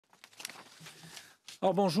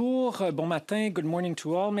Alors bonjour, bon matin, good morning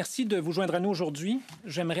to all. Merci de vous joindre à nous aujourd'hui.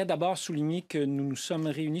 J'aimerais d'abord souligner que nous nous sommes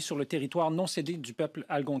réunis sur le territoire non cédé du peuple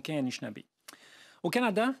algonquin-anishinaabe. Au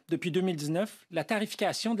Canada, depuis 2019, la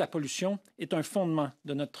tarification de la pollution est un fondement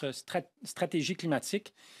de notre stratégie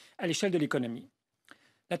climatique à l'échelle de l'économie.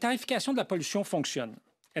 La tarification de la pollution fonctionne.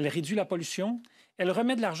 Elle réduit la pollution, elle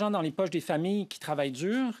remet de l'argent dans les poches des familles qui travaillent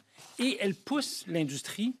dur et elle pousse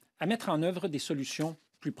l'industrie à mettre en œuvre des solutions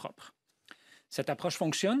plus propres. Cette approche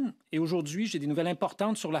fonctionne et aujourd'hui, j'ai des nouvelles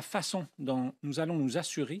importantes sur la façon dont nous allons nous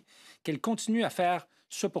assurer qu'elle continue à faire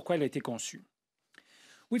ce pourquoi elle a été conçue.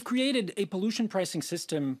 We've created a pollution pricing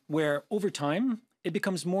system where, over time, it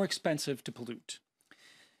becomes more expensive to pollute.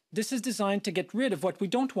 This is designed to get rid of what we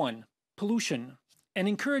don't want, pollution, and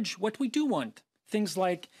encourage what we do want, things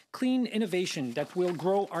like clean innovation that will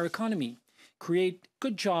grow our economy, create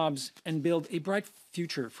good jobs, and build a bright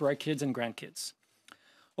future for our kids and grandkids.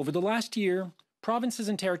 Over the last year, provinces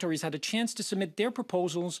and territories had a chance to submit their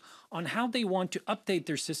proposals on how they want to update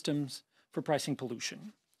their systems for pricing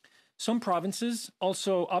pollution. Some provinces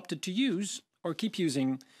also opted to use or keep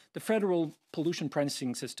using the federal pollution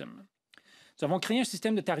pricing system. Nous avons créé un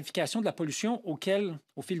système de tarification de la pollution auquel,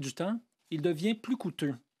 au fil du temps, il devient plus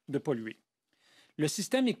coûteux de polluer. Le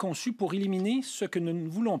système est conçu pour éliminer ce que nous ne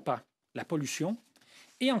voulons pas, la pollution,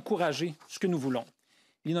 et encourager ce que nous voulons,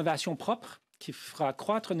 l'innovation propre, qui fera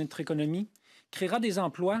croître notre économie, créera des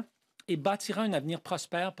emplois et bâtira un avenir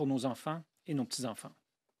prospère pour nos enfants et nos petits-enfants.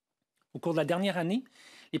 Au cours de la dernière année,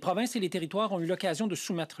 les provinces et les territoires ont eu l'occasion de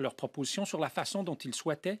soumettre leurs propositions sur la façon dont ils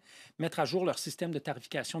souhaitaient mettre à jour leur système de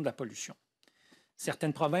tarification de la pollution.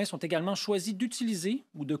 Certaines provinces ont également choisi d'utiliser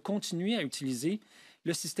ou de continuer à utiliser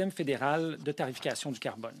le système fédéral de tarification du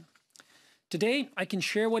carbone. Today, I can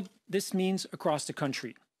share what this means across the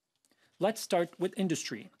country. Let's start with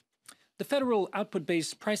industry. The federal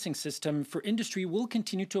output-based pricing system for industry will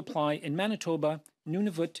continue to apply in Manitoba,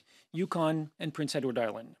 Nunavut, Yukon, and Prince Edward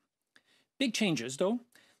Island. Big changes, though.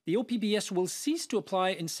 The OPBS will cease to apply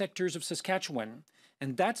in sectors of Saskatchewan,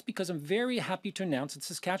 and that's because I'm very happy to announce that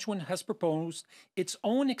Saskatchewan has proposed its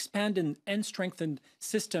own expanded and strengthened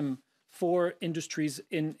system for industries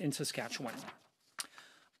in Saskatchewan.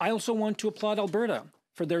 I also want to applaud Alberta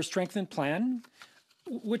for their strengthened plan,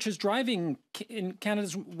 which is driving in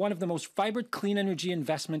Canada's one of the most vibrant clean energy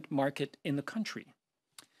investment market in the country.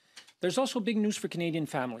 There's also big news for Canadian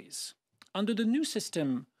families. Under the new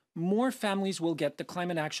system, more families will get the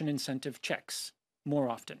climate action incentive checks more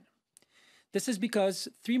often. This is because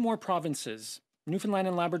 3 more provinces, Newfoundland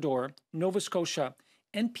and Labrador, Nova Scotia,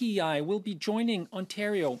 and PEI will be joining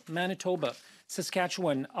Ontario, Manitoba,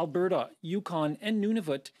 Saskatchewan, Alberta, Yukon, and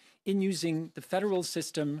Nunavut in using the federal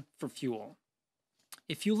system for fuel.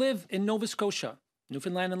 If you live in Nova Scotia,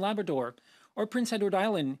 Newfoundland and Labrador, or Prince Edward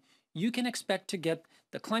Island, you can expect to get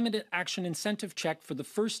the Climate Action Incentive check for the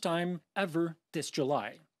first time ever this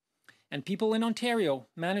July. And people in Ontario,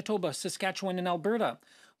 Manitoba, Saskatchewan, and Alberta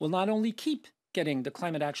will not only keep getting the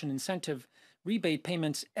Climate Action Incentive rebate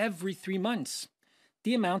payments every 3 months,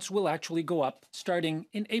 the amounts will actually go up starting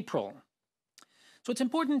in April. So it's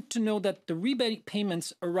important to know that the rebate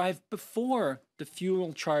payments arrive before the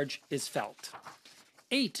fuel charge is felt.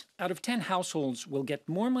 8 out of 10 households will get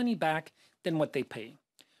more money back than what they pay,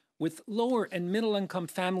 with lower and middle-income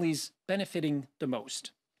families benefiting the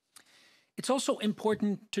most. It's also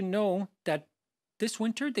important to know that this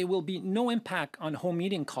winter there will be no impact on home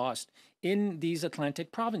heating costs in these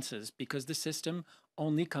Atlantic provinces because the system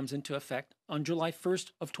only comes into effect on July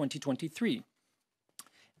 1st of 2023.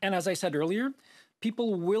 And as I said earlier,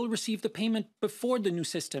 people will receive the payment before the new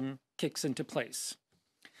system kicks into place.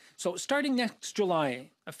 So starting next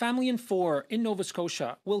July, a family in 4 in Nova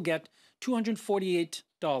Scotia will get $248,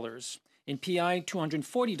 in PI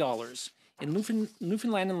 $240, in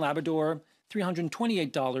Newfoundland and Labrador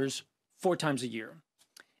 $328 4 times a year.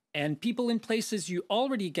 And people in places you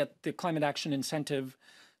already get the climate action incentive,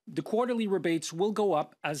 the quarterly rebates will go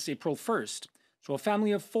up as April 1st. So a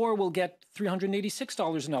family of 4 will get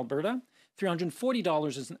 $386 in Alberta,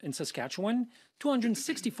 $340 in Saskatchewan,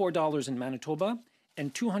 $264 in Manitoba,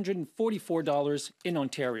 and $244 in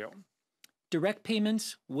Ontario. Direct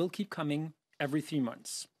payments will keep coming every 3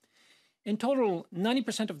 months. In total,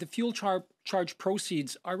 90% of the fuel charge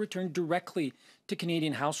proceeds are returned directly to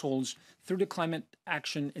Canadian households through the Climate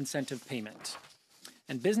Action Incentive payment.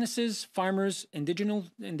 And businesses, farmers,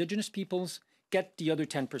 indigenous peoples get the other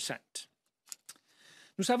 10%.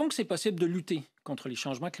 Nous savons que c'est possible de lutter contre les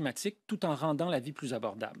changements climatiques tout en rendant la vie plus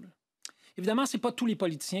abordable. Évidemment, ce n'est pas tous les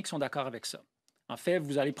politiciens qui sont d'accord avec ça. En fait,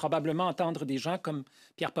 vous allez probablement entendre des gens comme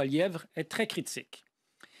Pierre Poilievre être très critiques.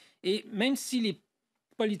 Et même si les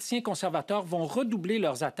Les politiciens conservateurs vont redoubler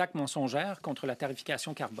leurs attaques mensongères contre la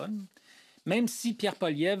tarification carbone, même si Pierre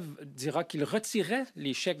Poilievre dira qu'il retirerait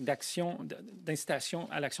les chèques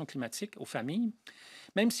d'incitation à l'action climatique aux familles,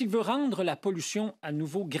 même s'il veut rendre la pollution à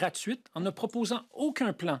nouveau gratuite en ne proposant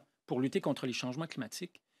aucun plan pour lutter contre les changements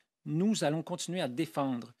climatiques, nous allons continuer à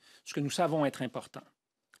défendre ce que nous savons être important.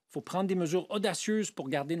 Il faut prendre des mesures audacieuses pour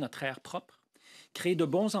garder notre air propre, créer de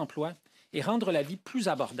bons emplois et rendre la vie plus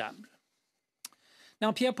abordable.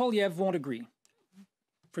 Now, Pierre Poilievre won't agree.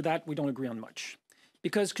 For that, we don't agree on much.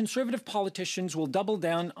 Because conservative politicians will double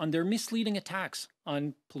down on their misleading attacks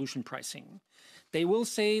on pollution pricing. They will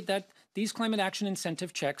say that these climate action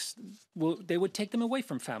incentive checks, they would take them away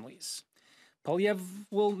from families. Poilievre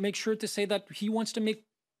will make sure to say that he wants to make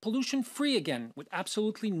pollution free again with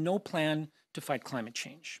absolutely no plan to fight climate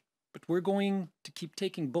change. But we're going to keep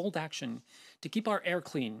taking bold action to keep our air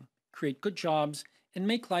clean, create good jobs, and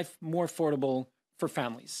make life more affordable for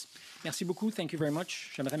families. Merci beaucoup. Thank you very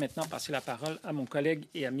much. J'aimerais maintenant passer la parole à mon collègue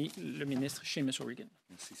et ami, le ministre Seamus O'Regan.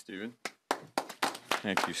 Merci, Stephen.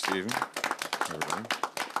 Thank you, Stephen. Everyone.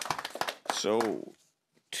 So,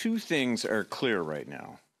 two things are clear right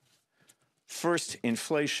now. First,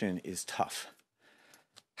 inflation is tough.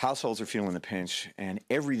 Households are feeling the pinch, and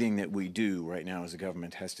everything that we do right now as a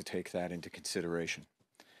government has to take that into consideration.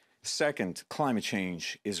 Second, climate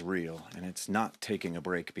change is real, and it's not taking a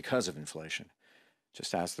break because of inflation.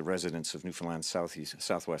 Just ask the residents of Newfoundland's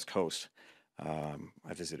southwest coast.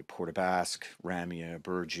 I visited Port Basque, Ramia,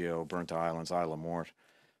 Burgeo, Burnt Islands, Isle Morte,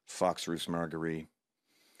 Fox Roofs, Marguerite.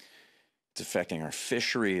 It's affecting our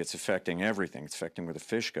fishery. It's affecting everything. It's affecting where the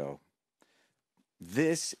fish go.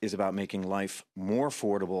 This is about making life more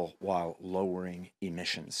affordable while lowering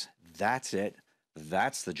emissions. That's it.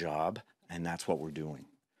 That's the job, and that's what we're doing.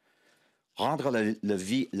 Rendre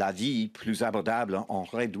la vie plus abordable en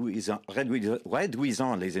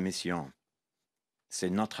réduisant les émissions. C'est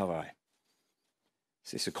notre travail.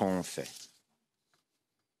 C'est ce qu'on fait.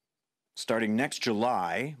 Starting next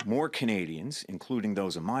July, more Canadians, including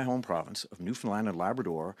those in my home province of Newfoundland and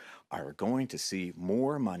Labrador, are going to see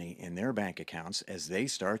more money in their bank accounts as they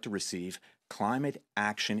start to receive climate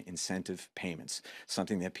action incentive payments,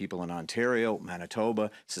 something that people in Ontario,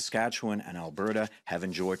 Manitoba, Saskatchewan, and Alberta have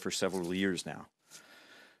enjoyed for several years now.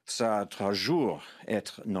 Ça a toujours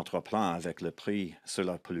été notre plan avec le prix sur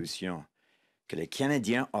la pollution, que les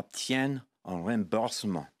Canadiens obtiennent un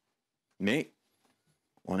remboursement. Mais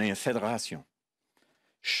on est une fédération.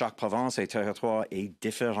 Chaque province et territoire est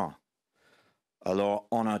différent. Alors,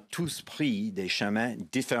 on a tous pris des chemins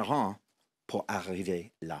différents pour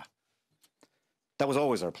arriver là. That was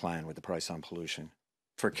always our plan with the price on pollution,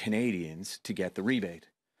 for Canadians to get the rebate.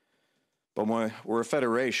 But we're a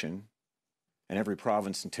federation, and every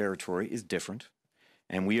province and territory is different,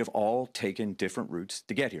 and we have all taken different routes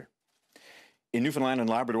to get here. In Newfoundland and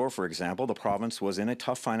Labrador, for example, the province was in a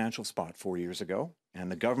tough financial spot 4 years ago,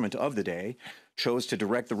 and the government of the day chose to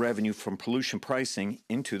direct the revenue from pollution pricing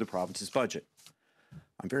into the province's budget.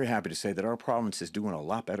 I'm very happy to say that our province is doing a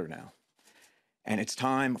lot better now. And it's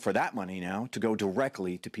time for that money now to go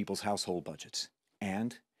directly to people's household budgets.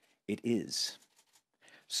 And it is.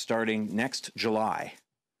 Starting next July.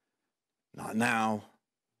 Not now,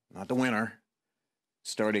 not the winter.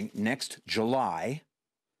 Starting next July,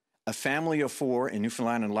 a family of 4 in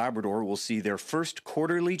Newfoundland and Labrador will see their first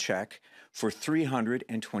quarterly check for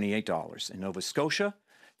 $328. In Nova Scotia,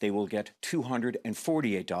 they will get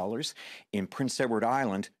 $248. In Prince Edward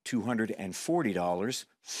Island, $240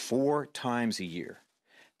 4 times a year.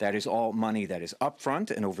 That is all money that is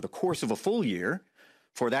upfront, and over the course of a full year,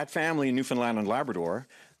 for that family in Newfoundland and Labrador,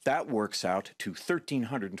 that works out to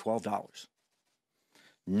 $1,312.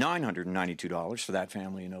 $992 for that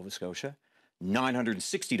family in Nova Scotia,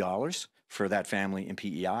 $960 for that family in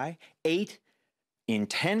PEI. 8 in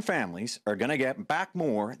 10 families are going to get back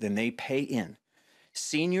more than they pay in.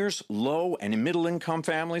 Seniors, low and middle-income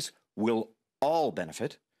families will all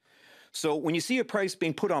benefit. So when you see a price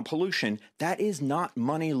being put on pollution, that is not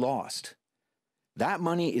money lost. That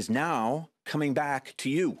money is now coming back to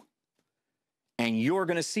you. And you're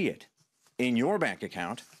going to see it in your bank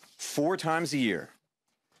account 4 times a year.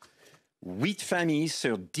 8 familles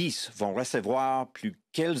sur 10 vont recevoir plus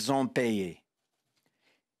qu'elles ont payé.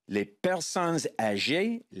 Les personnes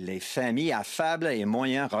âgées, les familles à faible et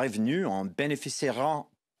moyen revenu en bénéficieront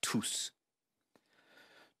tous.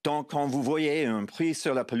 Donc, quand vous voyez un prix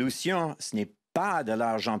sur la pollution, ce n'est pas de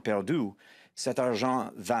l'argent perdu. Cet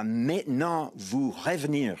argent va maintenant vous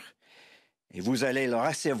revenir. Et vous allez le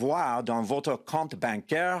recevoir dans votre compte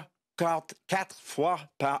bancaire 4 fois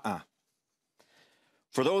par an.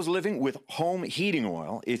 For those living with home heating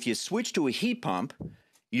oil, if you switch to a heat pump,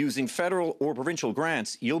 using federal or provincial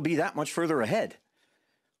grants, you'll be that much further ahead.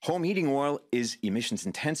 Home heating oil is emissions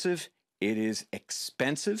intensive, it is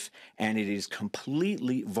expensive, and it is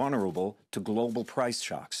completely vulnerable to global price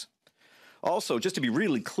shocks. Also, just to be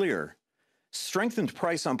really clear, strengthened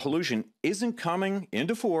price on pollution isn't coming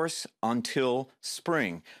into force until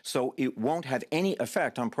spring, so it won't have any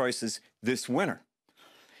effect on prices this winter.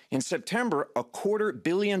 In September, $250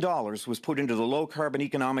 million was put into the Low Carbon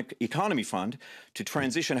Economy Fund to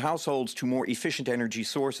transition households to more efficient energy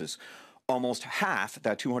sources. Almost half,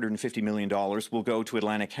 that $250 million, will go to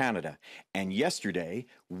Atlantic Canada. And yesterday,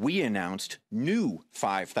 we announced new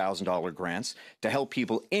 $5,000 grants to help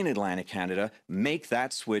people in Atlantic Canada make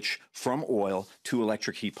that switch from oil to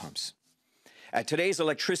electric heat pumps. At today's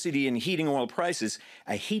electricity and heating oil prices,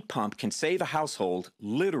 a heat pump can save a household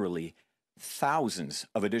literally thousands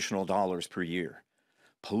of additional dollars per year.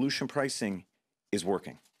 Pollution pricing is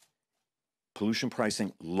working. Pollution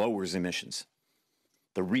pricing lowers emissions.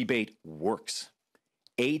 The rebate works.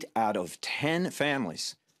 8 out of 10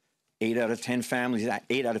 families, 8 out of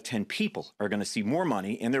 10 people are going to see more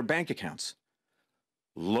money in their bank accounts.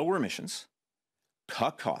 Lower emissions,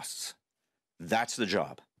 cut costs. That's the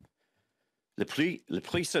job. Le prix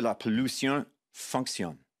de la pollution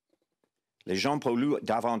fonctionne. Les gens polluent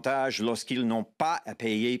davantage lorsqu'ils n'ont pas à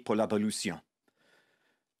payer pour la pollution.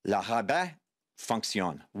 Le rabais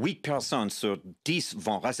fonctionne. 8 personnes sur 10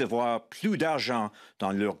 vont recevoir plus d'argent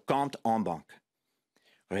dans leur compte en banque.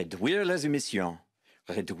 Réduire les émissions,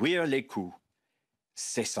 réduire les coûts,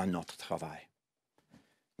 c'est ça notre travail.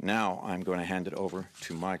 Now I'm going to hand it over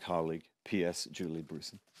to my colleague, P.S. Julie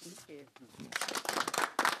Dabrusin. Thank you.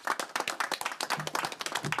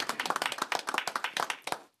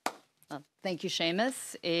 Thank you,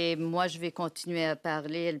 Seamus. Et moi, je vais continuer à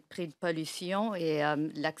parler du prix de pollution et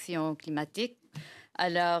l'action climatique.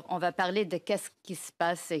 Alors, on va parler de qu'est-ce qui se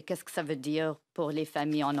passe et qu'est-ce que ça veut dire pour les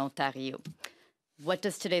familles en Ontario. What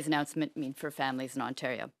does today's announcement mean for families in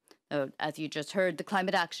Ontario? As you just heard, the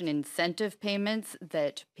climate action incentive payments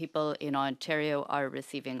that people in Ontario are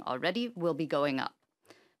receiving already will be going up.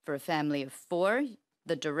 For a family of 4,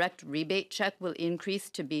 the direct rebate check will increase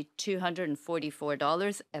to be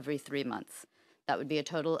 $244 every 3 months. That would be a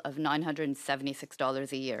total of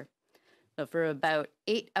 $976 a year. So for about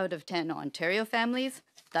 8 out of 10 Ontario families,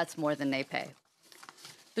 that's more than they pay.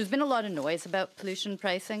 There's been a lot of noise about pollution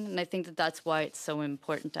pricing, and I think that that's why it's so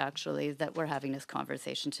important, actually, that we're having this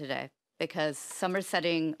conversation today, because some are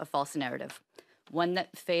setting a false narrative, one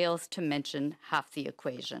that fails to mention half the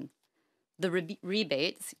equation. The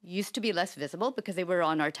rebates used to be less visible because they were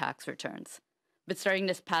on our tax returns. But starting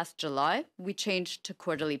this past July, we changed to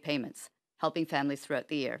quarterly payments, helping families throughout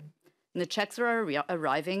the year. And the checks are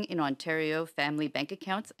arriving in Ontario family bank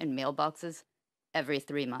accounts and mailboxes every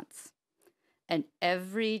 3 months. And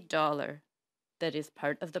every dollar that is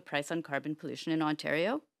part of the price on carbon pollution in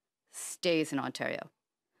Ontario stays in Ontario.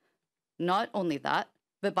 Not only that,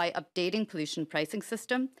 but by updating pollution pricing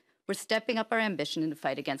system, we're stepping up our ambition in the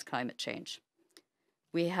fight against climate change.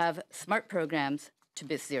 We have smart programs to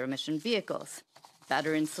boost zero-emission vehicles,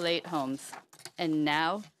 better insulate homes, and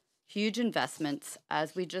now huge investments,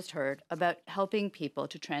 as we just heard, about helping people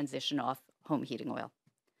to transition off home heating oil.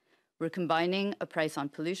 We're combining a price on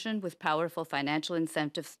pollution with powerful financial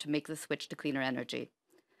incentives to make the switch to cleaner energy.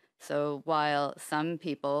 So while some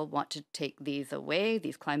people want to take these away,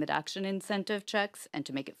 these climate action incentive checks, and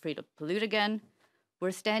to make it free to pollute again, we're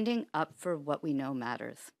standing up for what we know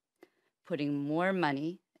matters, putting more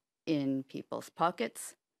money in people's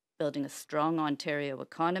pockets, building a strong Ontario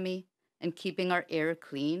economy, and keeping our air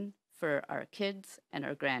clean for our kids and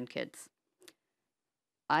our grandkids.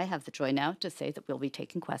 I have the joy now to say that we'll be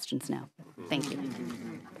taking questions now. Thank you.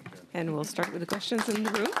 And we'll start with the questions in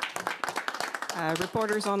the room.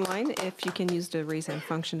 Reporters online, if you can use the raise hand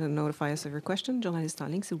function to notify us of your question. Journalistes en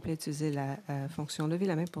ligne, s'il vous plaît, utilisez la fonction lever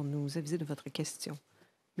la main pour nous aviser de votre question.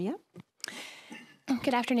 Mia?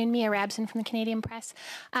 Good afternoon, Mia Rabson from the Canadian Press.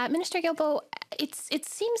 Minister Guilbeault, it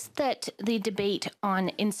seems that the debate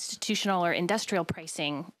on institutional or industrial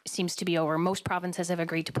pricing seems to be over. Most provinces have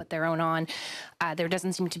agreed to put their own on. There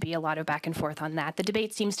doesn't seem to be a lot of back and forth on that. The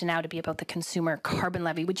debate seems to now to be about the consumer carbon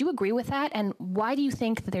levy. Would you agree with that? And why do you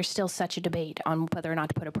think that there's still such a debate on whether or not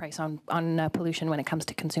to put a price on pollution when it comes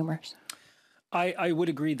to consumers? I would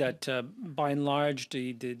agree that by and large,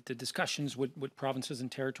 the discussions with provinces and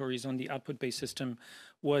territories on the output-based system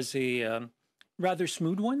was a rather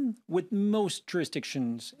smooth one with most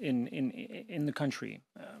jurisdictions in the country.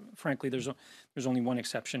 Frankly, there's only one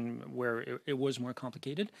exception where it was more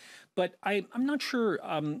complicated. But I'm not sure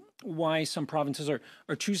why some provinces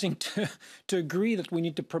are choosing to agree that we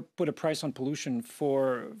need to put a price on pollution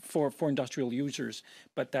for industrial users,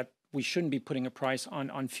 but that we shouldn't be putting a price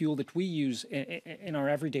on fuel that we use in our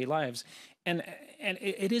everyday lives. And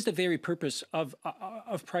it is the very purpose of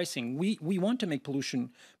pricing. We want to make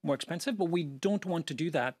pollution more expensive, but we don't want to do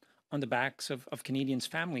that on the backs of Canadians'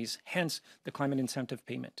 families, hence the climate incentive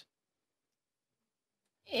payment.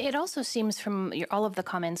 It also seems from all of the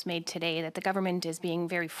comments made today that the government is being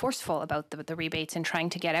very forceful about the rebates and trying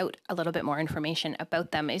to get out a little bit more information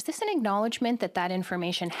about them. Is this an acknowledgement that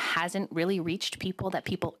information hasn't really reached people, that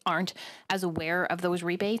people aren't as aware of those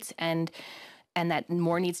rebates, and that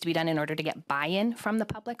more needs to be done in order to get buy-in from the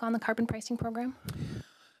public on the carbon pricing program?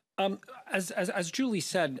 As Julie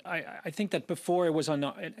said, I think that before it was on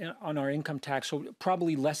our income tax, so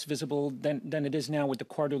probably less visible than it is now with the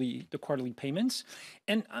quarterly payments.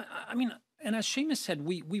 And I mean, and as Seamus said,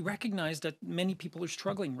 we recognize that many people are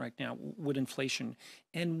struggling right now with inflation,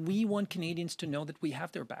 and we want Canadians to know that we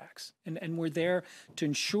have their backs, and we're there to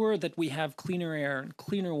ensure that we have cleaner air and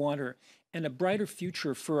cleaner water and a brighter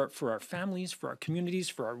future for our families, for our communities,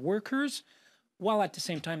 for our workers, while at the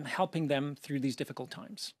same time helping them through these difficult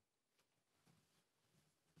times.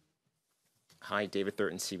 Hi, David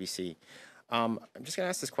Thurton, CBC. I'm just going to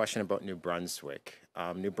ask this question about New Brunswick.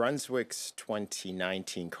 New Brunswick's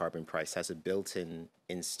 2019 carbon price has a built-in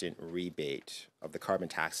instant rebate of the carbon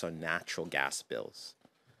tax on natural gas bills.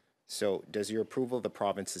 So does your approval of the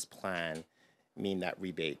province's plan mean that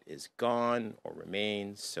rebate is gone or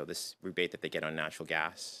remains? So this rebate that they get on natural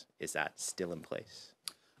gas, is that still in place?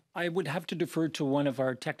 I would have to defer to one of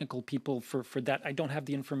our technical people for that. I don't have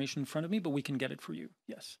the information in front of me, but we can get it for you,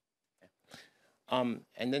 yes.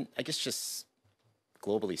 And then I guess just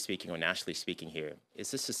globally speaking or nationally speaking here,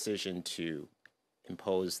 is this decision to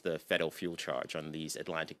impose the federal fuel charge on these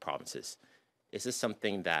Atlantic provinces, is this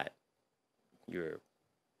something that you're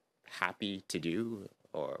happy to do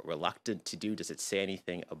or reluctant to do? Does it say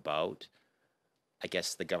anything about, I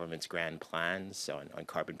guess, the government's grand plans on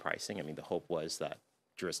carbon pricing? I mean, the hope was that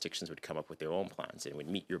jurisdictions would come up with their own plans and would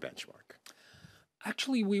meet your benchmark.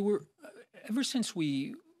 Actually, we were, ever since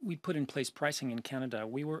we put in place pricing in Canada,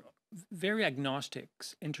 we were very agnostic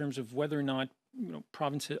in terms of whether or not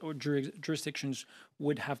provinces or jurisdictions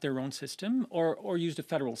would have their own system or use the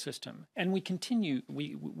federal system. And we continue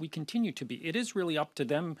to be. It is really up to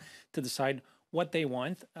them to decide what they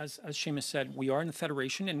want. As Seamus said, we are in the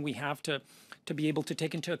federation, and we have to be able to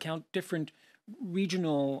take into account different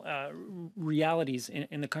regional realities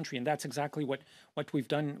in the country, and that's exactly what we've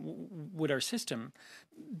done with our system.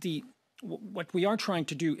 What we are trying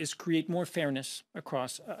to do is create more fairness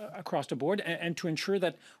across the board, and to ensure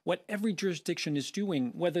that what every jurisdiction is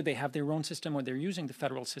doing, whether they have their own system or they're using the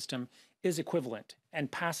federal system, is equivalent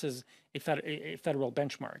and passes a federal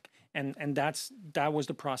benchmark. And that was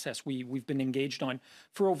the process we've been engaged on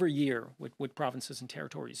for over a year with provinces and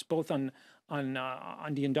territories, both on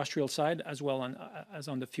the industrial side as well as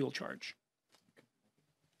on the fuel charge.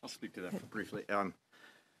 I'll speak to that briefly.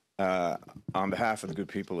 On behalf of the good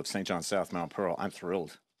people of St. John South Mount Pearl, I'm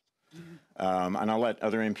thrilled. And I'll let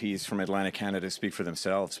other MPs from Atlantic Canada speak for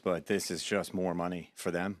themselves, but this is just more money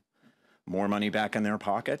for them. More money back in their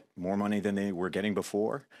pocket, more money than they were getting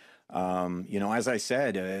before. As I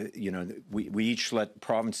said, we each let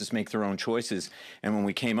provinces make their own choices. And when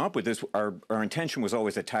we came up with this, our intention was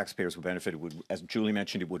always that taxpayers would benefit. It would, as Julie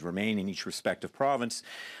mentioned, it would remain in each respective province.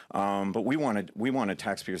 But we wanted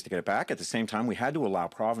taxpayers to get it back. At the same time, we had to allow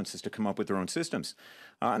provinces to come up with their own systems.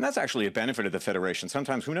 And that's actually a benefit of the Federation.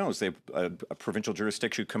 Sometimes, who knows, a provincial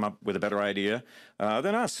jurisdiction come up with a better idea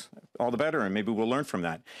than us. All the better, and maybe we'll learn from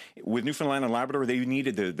that. With Newfoundland and Labrador, they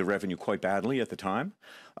needed the revenue quite badly at the time.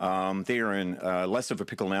 They are in less of a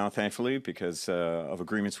pickle now, thankfully, because of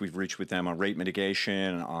agreements we've reached with them on rate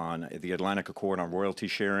mitigation, on the Atlantic Accord on royalty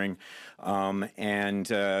sharing, and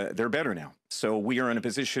they're better now. So we are in a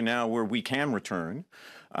position now where we can return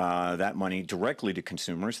that money directly to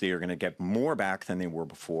consumers. They are going to get more back than they were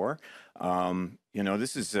before.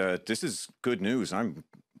 This is good news. I'm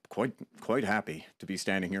quite happy to be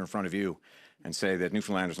standing here in front of you and say that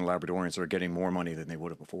Newfoundlanders and Labradorians are getting more money than they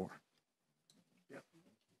would have before.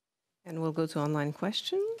 And we'll go to online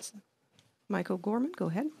questions. Michael Gorman, go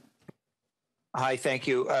ahead. Hi, thank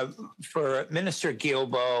you. For Minister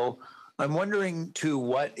Guilbeault, I'm wondering to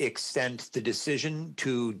what extent the decision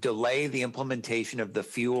to delay the implementation of the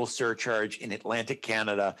fuel surcharge in Atlantic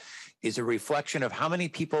Canada is a reflection of how many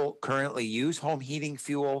people currently use home heating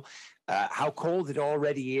fuel how cold it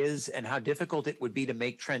already is, and how difficult it would be to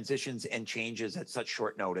make transitions and changes at such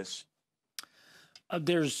short notice?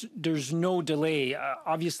 There's no delay.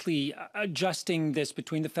 Obviously, adjusting this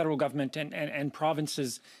between the federal government and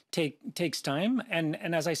provinces takes time.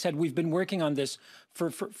 And as I said, we've been working on this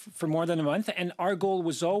for more than a month. And our goal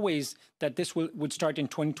was always that this would start in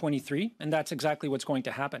 2023. And that's exactly what's going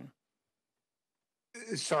to happen.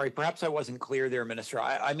 Sorry, perhaps I wasn't clear there, Minister.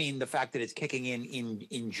 I mean the fact that it's kicking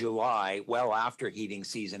in July, well after heating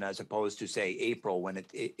season, as opposed to, say, April, when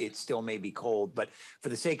it still may be cold. But for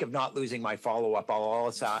the sake of not losing my follow-up, I'll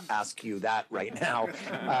also ask you that right now.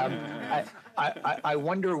 I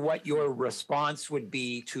wonder what your response would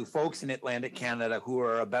be to folks in Atlantic Canada who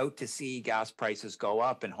are about to see gas prices go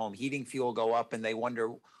up and home heating fuel go up, and they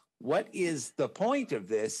wonder, what is the point of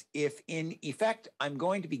this if, in effect, I'm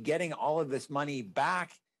going to be getting all of this money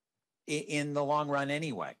back in the long run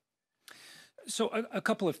anyway? So a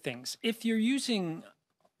couple of things. If you're using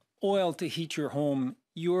oil to heat your home,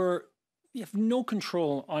 you have no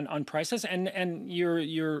control on prices, and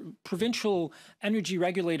your provincial energy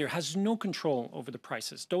regulator has no control over the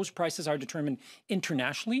prices. Those prices are determined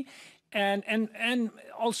internationally. And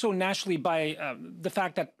also nationally by the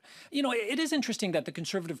fact that, it is interesting that the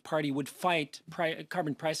Conservative Party would fight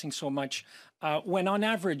carbon pricing so much when on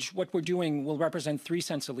average what we're doing will represent 3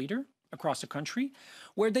 cents a litre across the country,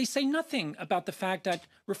 where they say nothing about the fact that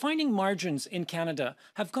refining margins in Canada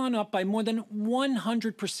have gone up by more than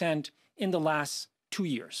 100% in the last 2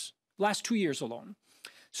 years alone.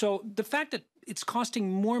 So the fact that it's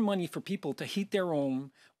costing more money for people to heat their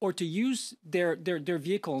home or to use their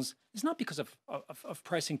vehicles is not because of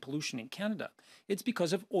pricing pollution in Canada. It's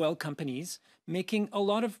because of oil companies making a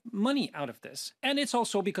lot of money out of this. And it's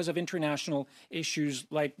also because of international issues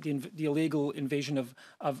like the illegal invasion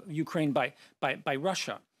of Ukraine by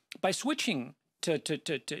Russia. By switching to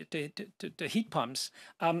heat pumps,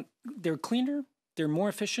 they're cleaner, they're more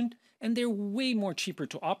efficient, and they're way more cheaper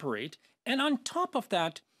to operate. And on top of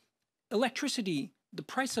that, electricity, the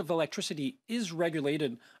price of electricity is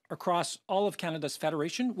regulated across all of Canada's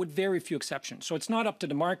federation with very few exceptions. So it's not up to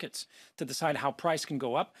the markets to decide how price can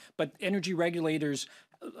go up, but energy regulators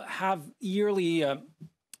have yearly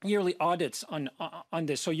audits on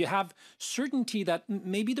this. So you have certainty that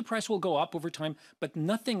maybe the price will go up over time, but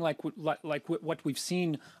nothing like what we've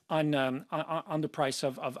seen on the price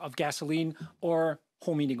of gasoline or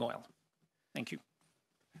home heating oil. Thank you.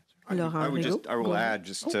 I will add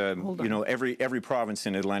just, every province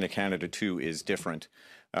in Atlantic Canada too is different.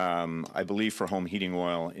 I believe for home heating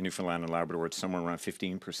oil in Newfoundland and Labrador, it's somewhere around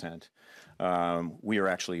 15%.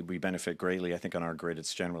 We benefit greatly. I think on our grid,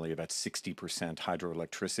 it's generally about 60%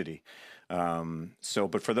 hydroelectricity.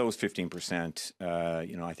 But for those 15%,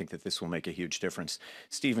 I think that this will make a huge difference.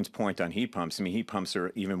 Stephen's point on heat pumps, heat pumps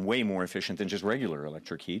are even way more efficient than just regular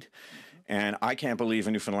electric heat. And I can't believe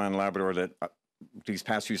in Newfoundland and Labrador that these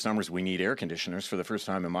past few summers we need air conditioners for the first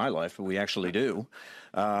time in my life, but we actually do,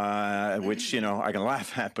 which, I can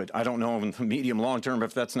laugh at, but I don't know in the medium long term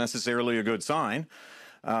if that's necessarily a good sign.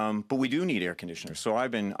 But we do need air conditioners. So I've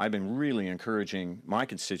been really encouraging my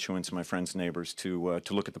constituents, my friends, neighbors to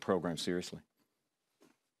look at the program seriously.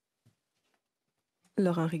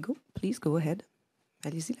 Laurent Rigaud, please go ahead.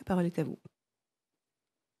 Allez-y, la parole est à vous.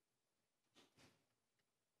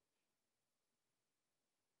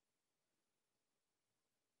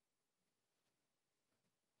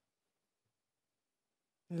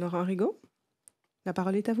 Laurent Rigaud, la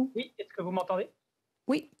parole est à vous. Oui, est-ce que vous m'entendez?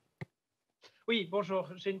 Oui. Oui, bonjour.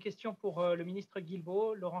 J'ai une question pour le ministre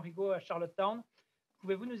Guilbeault, Laurent Rigaud à Charlottetown.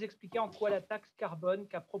 Pouvez-vous nous expliquer en quoi la taxe carbone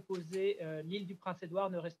qu'a proposée l'île du Prince-Édouard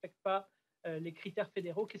ne respecte pas les critères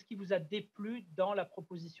fédéraux? Qu'est-ce qui vous a déplu dans la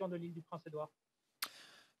proposition de l'île du Prince-Édouard?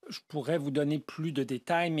 Je pourrais vous donner plus de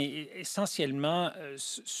détails, mais essentiellement,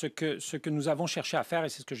 ce que nous avons cherché à faire, et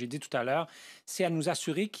c'est ce que j'ai dit tout à l'heure, c'est à nous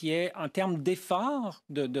assurer qu'il y ait, en termes d'efforts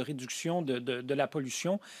de réduction de la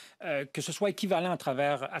pollution, que ce soit équivalent à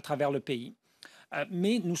travers le pays.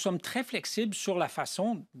 Mais nous sommes très flexibles sur la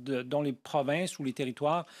façon dont les provinces ou les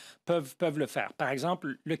territoires peuvent le faire. Par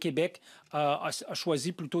exemple, le Québec a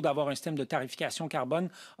choisi, plutôt d'avoir un système de tarification carbone,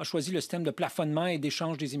 a choisi le système de plafonnement et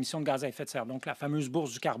d'échange des émissions de gaz à effet de serre, donc la fameuse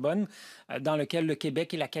bourse du carbone, dans lequel le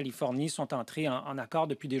Québec et la Californie sont entrés en accord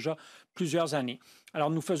depuis déjà plusieurs années. Alors,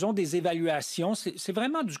 nous faisons des évaluations. C'est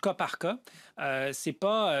vraiment du cas par cas. C'est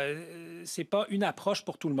pas une approche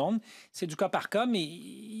pour tout le monde. C'est du cas par cas, mais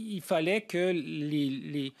il fallait que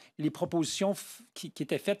les propositions qui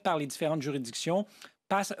étaient faites par les différentes juridictions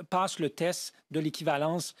passent le test de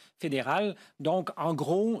l'équivalence fédérale. Donc, en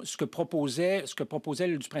gros, ce que proposait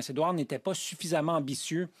l'île du Prince-Édouard n'était pas suffisamment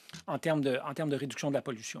ambitieux en termes de réduction de la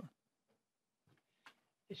pollution.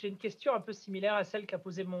 J'ai une question un peu similaire à celle qu'a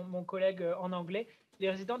posée mon collègue en anglais. Les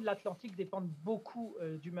résidents de l'Atlantique dépendent beaucoup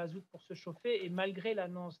du mazout pour se chauffer et malgré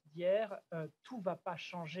l'annonce d'hier, tout ne va pas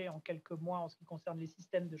changer en quelques mois en ce qui concerne les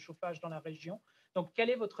systèmes de chauffage dans la région. Donc, quel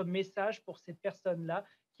est votre message pour ces personnes-là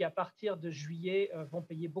qui, à partir de juillet, vont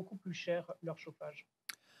payer beaucoup plus cher leur chauffage?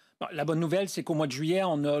 Bon, la bonne nouvelle, c'est qu'au mois de juillet,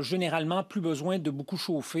 on n'a généralement plus besoin de beaucoup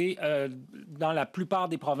chauffer dans la plupart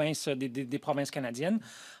des provinces, des provinces canadiennes.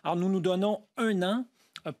 Alors, nous nous donnons un an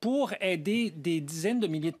pour aider des dizaines de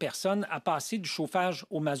milliers de personnes à passer du chauffage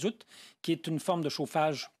au mazout, qui est une forme de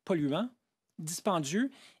chauffage polluant,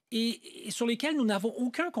 dispendieux, et sur lesquels nous n'avons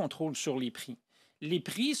aucun contrôle sur les prix. Les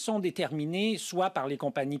prix sont déterminés soit par les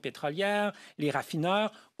compagnies pétrolières, les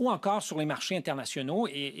raffineurs ou encore sur les marchés internationaux.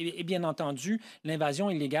 Et bien entendu,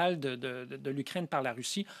 l'invasion illégale de l'Ukraine par la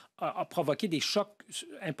Russie a provoqué des chocs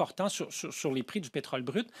importants sur les prix du pétrole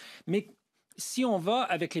brut. Mais si on va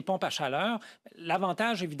avec les pompes à chaleur,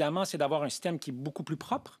 l'avantage, évidemment, c'est d'avoir un système qui est beaucoup plus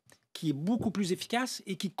propre, qui est beaucoup plus efficace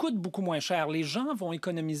et qui coûte beaucoup moins cher. Les gens vont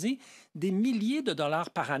économiser des milliers de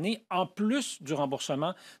dollars par année en plus du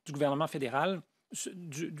remboursement du gouvernement fédéral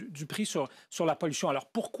du prix sur la pollution. Alors,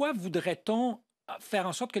 pourquoi voudrait-on faire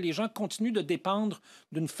en sorte que les gens continuent de dépendre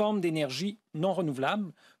d'une forme d'énergie non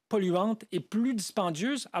renouvelable, polluante et plus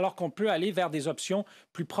dispendieuse, alors qu'on peut aller vers des options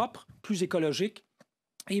plus propres, plus écologiques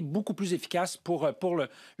et beaucoup plus efficaces pour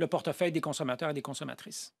le portefeuille des consommateurs et des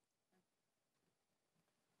consommatrices?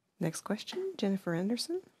 Next question, Jennifer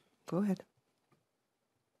Anderson. Go ahead.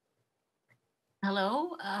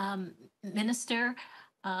 Hello, Minister.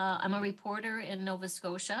 I'm a reporter in Nova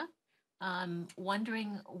Scotia. I'm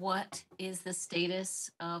wondering what is the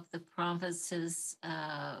status of the province's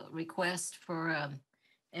request for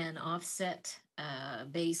an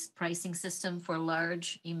offset-based pricing system for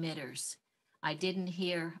large emitters. I didn't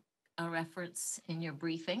hear a reference in your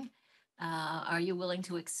briefing. Are you willing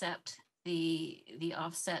to accept the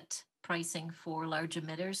offset pricing for large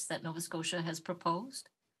emitters that Nova Scotia has proposed?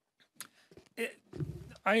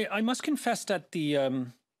 I must confess that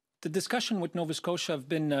the discussion with Nova Scotia have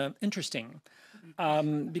been interesting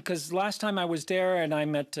because last time I was there and I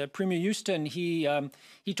met Premier Houston, he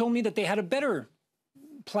told me that they had a better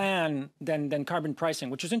plan than carbon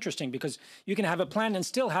pricing, which is interesting because you can have a plan and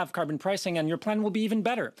still have carbon pricing and your plan will be even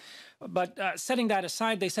better. But setting that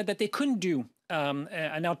aside, they said that they couldn't do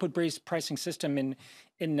an output-based pricing system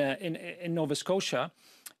in Nova Scotia.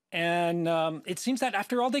 And it seems that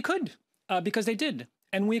after all they could, because they did,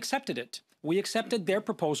 and we accepted it. We accepted their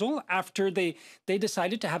proposal after they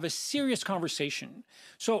decided to have a serious conversation.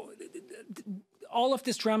 So all of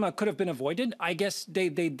this drama could have been avoided. I guess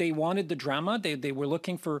they wanted the drama. They were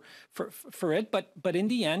looking for it. But in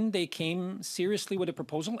the end, they came seriously with a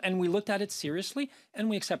proposal, and we looked at it seriously, and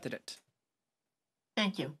we accepted it.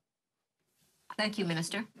 Thank you. Thank you,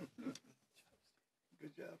 Minister.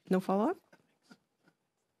 Good job. No follow-up?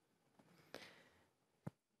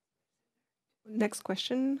 Next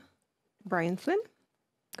question, Brian Flynn.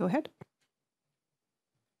 Go ahead.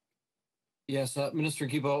 Yes, Minister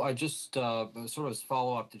Guilbeault, I just sort of as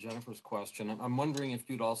follow-up to Jennifer's question, I'm wondering if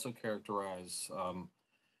you'd also characterize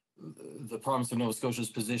the province of Nova Scotia's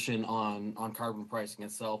position on carbon pricing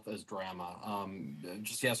itself as drama.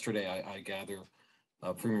 Just yesterday, I gather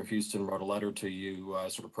Premier Houston wrote a letter to you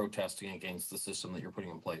sort of protesting against the system that you're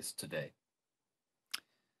putting in place today.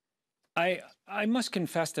 I must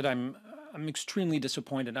confess that I'm extremely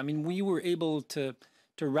disappointed. I mean, we were able to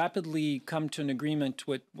rapidly come to an agreement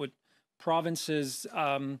with provinces.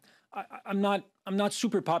 I'm not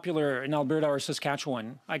super popular in Alberta or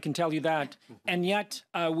Saskatchewan, I can tell you that. And yet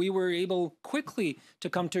we were able quickly to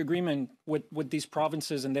come to agreement with these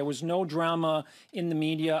provinces, and there was no drama in the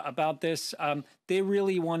media about this. They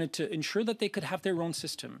really wanted to ensure that they could have their own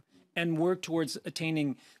system and work towards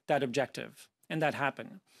attaining that objective, and that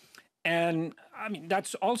happened. And I mean,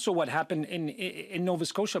 that's also what happened in Nova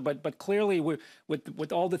Scotia, but clearly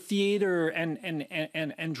with all the theater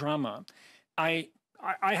and drama, I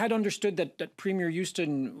had understood that Premier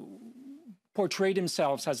Houston portrayed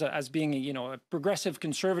himself as being a progressive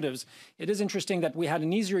conservatives. It is interesting that we had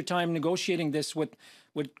an easier time negotiating this with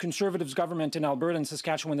conservatives government in Alberta and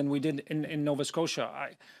Saskatchewan than we did in Nova Scotia.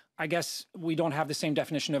 I guess we don't have the same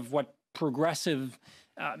definition of what progressive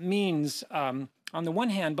means. On the one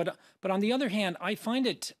hand, but on the other hand, I find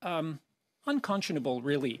it unconscionable,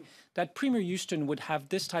 really, that Premier Houston would have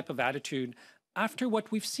this type of attitude after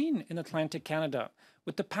what we've seen in Atlantic Canada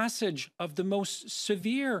with the passage of the most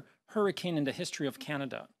severe hurricane in the history of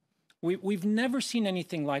Canada. We've never seen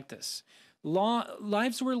anything like this.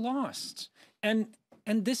 Lives were lost, and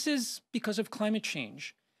this is because of climate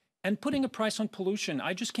change and putting a price on pollution.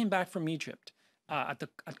 I just came back from Egypt. at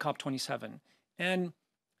COP27. And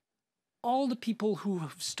all the people who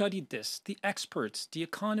have studied this, the experts, the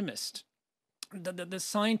economists, the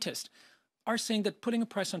scientists, are saying that putting a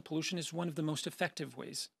price on pollution is one of the most effective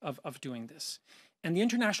ways of doing this. And the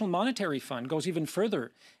International Monetary Fund goes even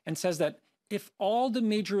further and says that if all the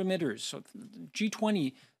major emitters, so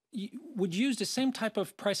G20, would use the same type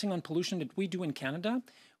of pricing on pollution that we do in Canada,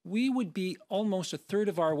 we would be almost a third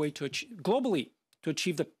of our way to globally to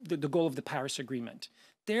achieve the goal of the Paris Agreement.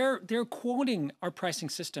 They're quoting our pricing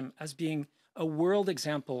system as being a world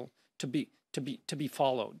example to be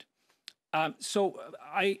followed. So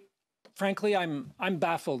frankly, I'm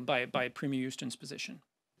baffled by Premier Houston's position.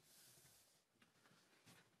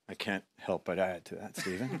 I can't help but add to that,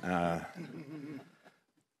 Stephen. I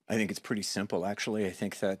think it's pretty simple, actually. I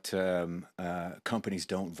think that companies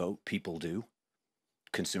don't vote, people do,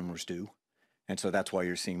 consumers do. And so that's why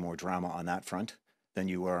you're seeing more drama on that front than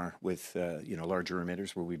you are with larger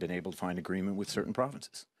emitters where we've been able to find agreement with certain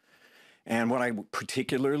provinces. And what I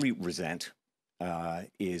particularly resent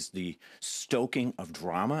is the stoking of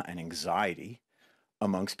drama and anxiety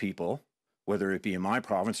amongst people, whether it be in my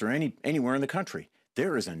province or anywhere in the country.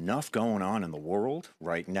 There is enough going on in the world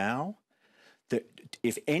right now that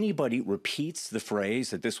if anybody repeats the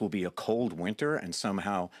phrase that this will be a cold winter and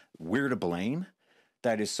somehow we're to blame,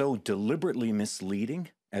 that is so deliberately misleading,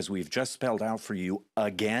 as we've just spelled out for you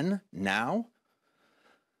again now.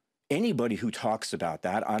 Anybody who talks about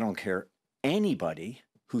that, I don't care, anybody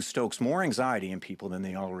who stokes more anxiety in people than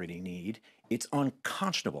they already need, it's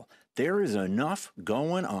unconscionable. There is enough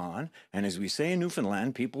going on, and as we say in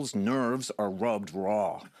Newfoundland, people's nerves are rubbed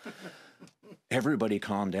raw. Everybody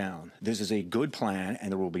calm down. This is a good plan, and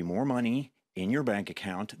there will be more money in your bank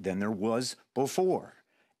account than there was before.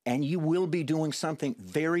 And you will be doing something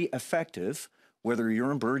very effective, whether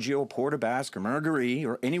you're in Burgeo, Port aux Basques, or Marguerite,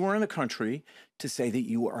 or anywhere in the country, to say that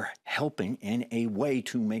you are helping in a way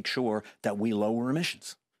to make sure that we lower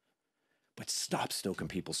emissions. But stop stoking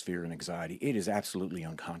people's fear and anxiety. It is absolutely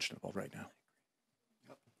unconscionable right now.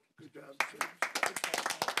 Yep. Good job.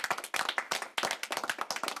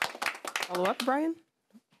 Follow up, Brian?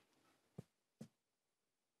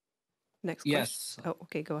 Next question. Yes. Oh,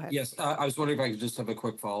 okay, go ahead. Yes, I was wondering if I could just have a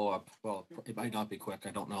quick follow-up. Well, it might not be quick,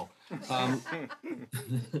 I don't know.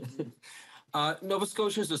 Nova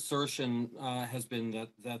Scotia's assertion has been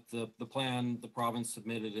that the plan the province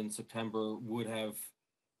submitted in September would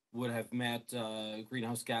have met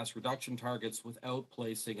greenhouse gas reduction targets without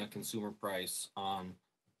placing a consumer price on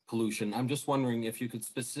pollution. I'm just wondering if you could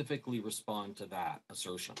specifically respond to that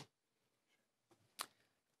assertion.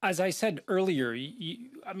 As I said earlier,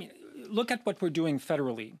 I mean, look at what we're doing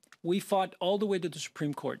federally. We fought all the way to the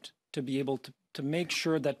Supreme Court to be able to make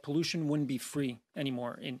sure that pollution wouldn't be free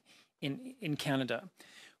anymore in Canada.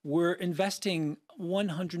 We're investing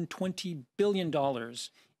 $120 billion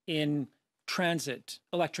in transit,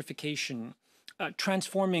 electrification,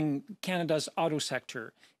 transforming Canada's auto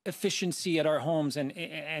sector, efficiency at our homes and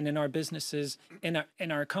in our businesses, in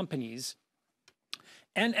our companies.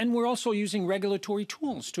 And we're also using regulatory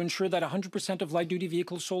tools to ensure that 100% of light-duty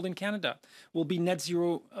vehicles sold in Canada will be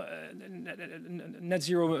zero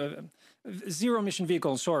emission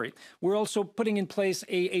vehicles. Sorry. We're also putting in place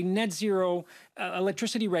a net zero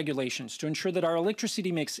electricity regulations to ensure that our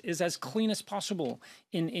electricity mix is as clean as possible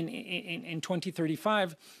in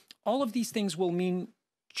 2035. All of these things will mean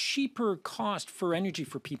cheaper cost for energy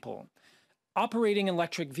for people. Operating an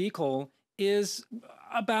electric vehicle is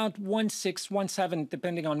about 1/6, 1/7,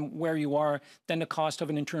 depending on where you are, than the cost of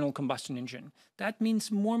an internal combustion engine. That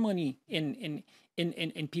means more money in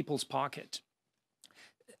people's pocket.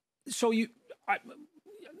 So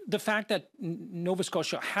the fact that Nova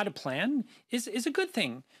Scotia had a plan is a good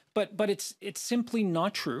thing, but it's simply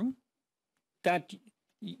not true that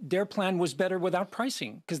their plan was better without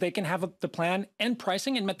pricing, because they can have the plan and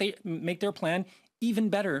pricing and make their plan even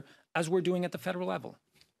better, as we're doing at the federal level.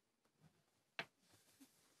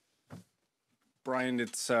 Brian,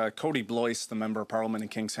 it's Kody Blois, the Member of Parliament in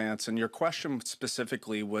Kings Hants, and your question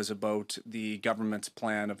specifically was about the government's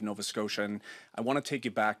plan of Nova Scotia. And I want to take you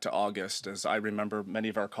back to August, as I remember many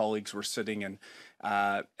of our colleagues were sitting, and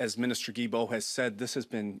as Minister Guilbeault has said, this has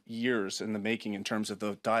been years in the making in terms of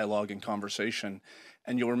the dialogue and conversation.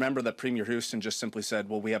 And you'll remember that Premier Houston just simply said,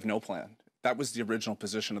 well, we have no plan. That was the original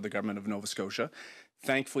position of the government of Nova Scotia.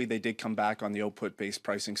 Thankfully, they did come back on the output-based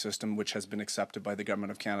pricing system, which has been accepted by the Government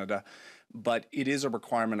of Canada. But it is a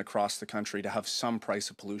requirement across the country to have some price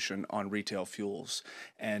of pollution on retail fuels.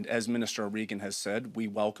 And as Minister O'Regan has said,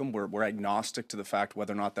 we're agnostic to the fact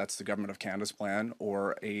whether or not that's the Government of Canada's plan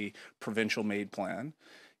or a provincial-made plan.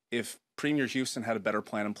 if Premier Houston had a better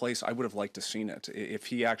plan in place, I would have liked to seen it. If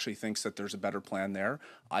he actually thinks that there's a better plan there,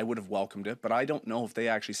 I would have welcomed it. But I don't know if they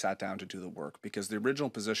actually sat down to do the work, because the original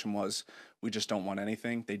position was we just don't want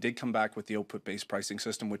anything. They did come back with the output-based pricing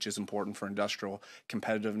system, which is important for industrial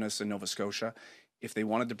competitiveness in Nova Scotia. If they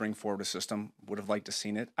wanted to bring forward a system, would have liked to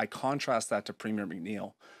seen it. I contrast that to Premier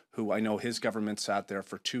McNeil, who I know his government sat there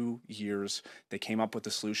for 2 years. They came up with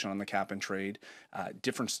a solution on the cap and trade.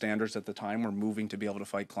 Different standards at the time were moving to be able to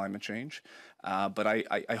fight climate change. But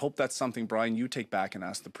I hope that's something, Brian, you take back and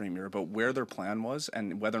ask the Premier about where their plan was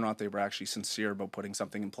and whether or not they were actually sincere about putting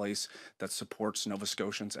something in place that supports Nova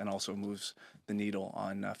Scotians and also moves the needle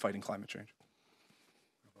on fighting climate change.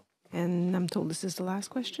 And I'm told this is the last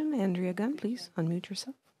question. Andrea Gunn, please unmute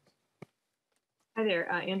yourself. Hi there,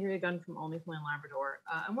 Andrea Gunn from All Newfoundland and Labrador.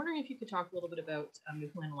 I'm wondering if you could talk a little bit about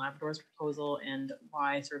Newfoundland and Labrador's proposal and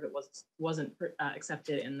why sort of it wasn't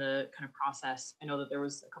accepted in the kind of process. I know that there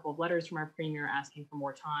was a couple of letters from our Premier asking for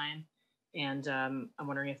more time, and I'm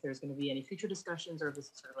wondering if there's going to be any future discussions or if this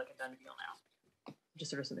is sort of like a done deal now.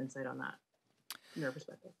 Just sort of some insight on that from your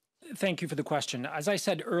perspective. Thank you for the question. As I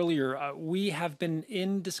said earlier, we have been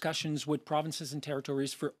in discussions with provinces and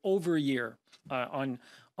territories for over a year on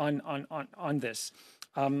this.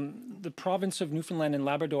 The province of Newfoundland and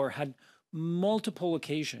Labrador had multiple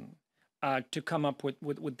occasions to come up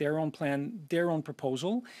with their own plan, their own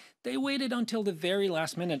proposal. They waited until the very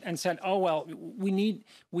last minute and said, "Oh well, we need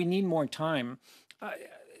more time."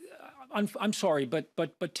 I'm sorry,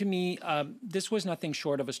 but to me, this was nothing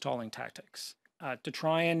short of a stalling tactics. To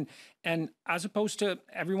try and as opposed to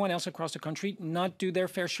everyone else across the country, not do their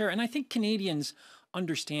fair share. And I think Canadians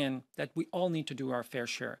understand that we all need to do our fair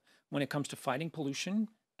share when it comes to fighting pollution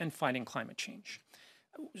and fighting climate change.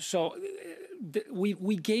 So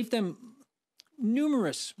we gave them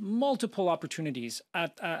multiple opportunities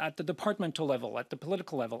at the departmental level, at the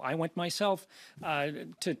political level. I went myself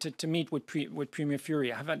to meet with Premier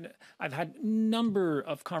Furey. I've had a number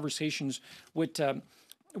of conversations with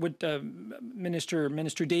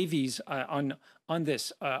Minister Davies on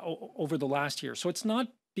this over the last year. So it's not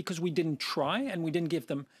because we didn't try and we didn't give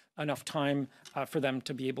them enough time for them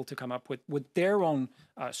to be able to come up with their own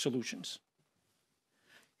solutions.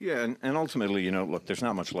 Yeah, and ultimately, look, there's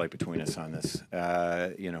not much light between us on this.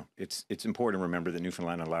 It's important to remember that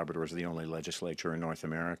Newfoundland and Labrador is the only legislature in North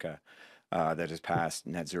America that has passed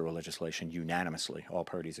net zero legislation unanimously. All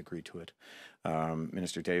parties agreed to it.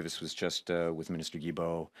 Minister Davis was just with Minister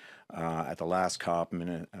Guilbeault at the last COP.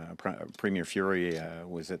 Premier Furey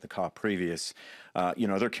was at the COP previous.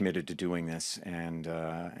 They're committed to doing this and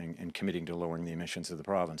committing to lowering the emissions of the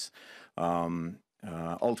province.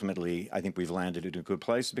 Ultimately, I think we've landed in a good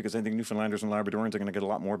place because I think Newfoundlanders and Labradorians are going to get a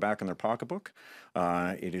lot more back in their pocketbook.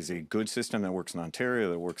 It is a good system that works in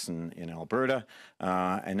Ontario, that works in Alberta,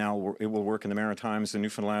 and now it will work in the Maritimes in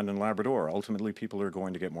Newfoundland and Labrador. Ultimately, people are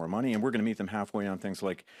going to get more money, and we're going to meet them halfway on things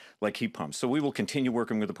like heat pumps. So we will continue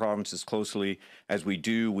working with the province as closely as we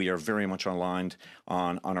do. We are very much aligned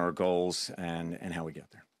on our goals and how we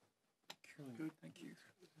get there. Good, thank you.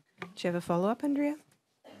 Do you have a follow-up, Andrea?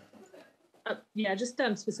 Yeah, just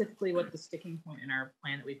specifically what the sticking point in our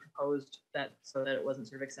plan that we proposed so that it wasn't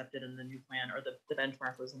sort of accepted in the new plan or the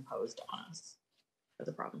benchmark was imposed on us as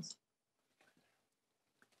a province.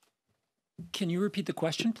 Can you repeat the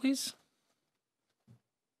question, please?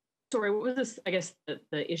 Sorry, what was this, I guess,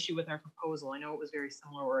 the issue with our proposal? I know it was very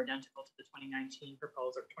similar or identical to the 2019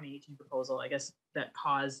 proposal or 2018 proposal, I guess, that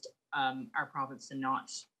caused our province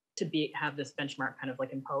to have this benchmark kind of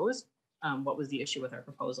like imposed. What was the issue with our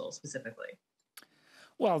proposal specifically?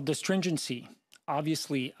 Well, the stringency.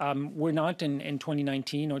 Obviously, we're not in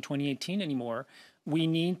 2019 or 2018 anymore. We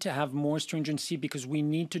need to have more stringency because we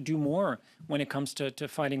need to do more when it comes to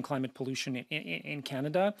fighting climate pollution in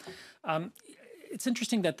Canada. It's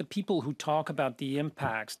interesting that the people who talk about the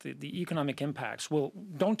impacts, the economic impacts,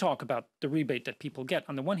 don't talk about the rebate that people get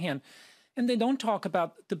on the one hand, and they don't talk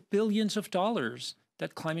about the billions of dollars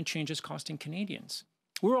that climate change is costing Canadians.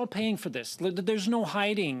 We're all paying for this. There's no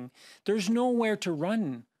hiding. There's nowhere to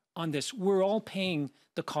run on this. We're all paying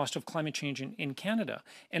the cost of climate change in Canada.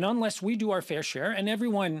 And unless we do our fair share, and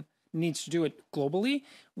everyone needs to do it globally,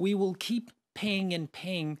 we will keep paying and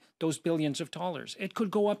paying those billions of dollars. It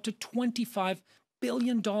could go up to $25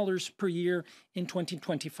 billion per year in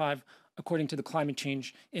 2025, according to the Climate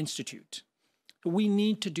Change Institute. We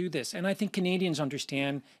need to do this. And I think Canadians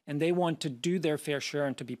understand, and they want to do their fair share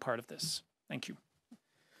and to be part of this. Thank you.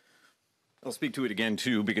 I'll speak to it again,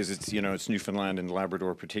 too, because it's, it's Newfoundland and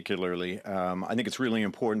Labrador particularly. I think it's really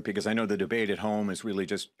important because I know the debate at home has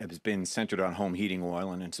been centered on home heating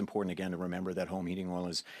oil, and it's important, again, to remember that home heating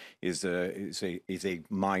oil is a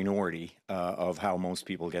minority of how most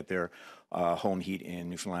people get their home heat in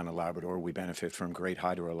Newfoundland and Labrador. We benefit from great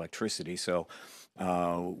hydroelectricity, so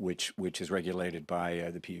which is regulated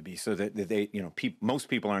by the PUB, so that most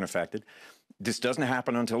people aren't affected. This doesn't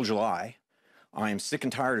happen until July. I am sick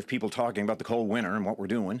and tired of people talking about the cold winter and what we're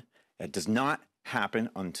doing. It does not happen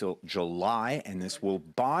until July, and this will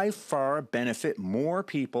by far benefit more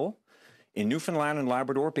people in Newfoundland and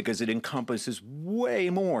Labrador because it encompasses way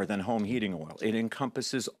more than home heating oil. It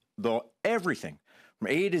encompasses everything from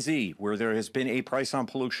A to Z, where there has been a price on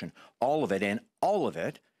pollution, all of it, and all of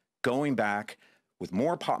it going back with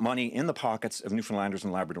more money in the pockets of Newfoundlanders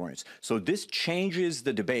and Labradorians. So this changes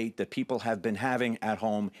the debate that people have been having at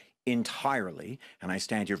home entirely, and I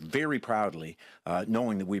stand here very proudly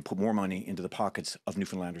knowing that we put more money into the pockets of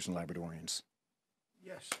Newfoundlanders and Labradorians.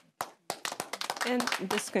 Yes. And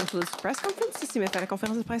this concludes the press conference. Ici, me fait la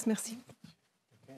conférence de presse. Merci.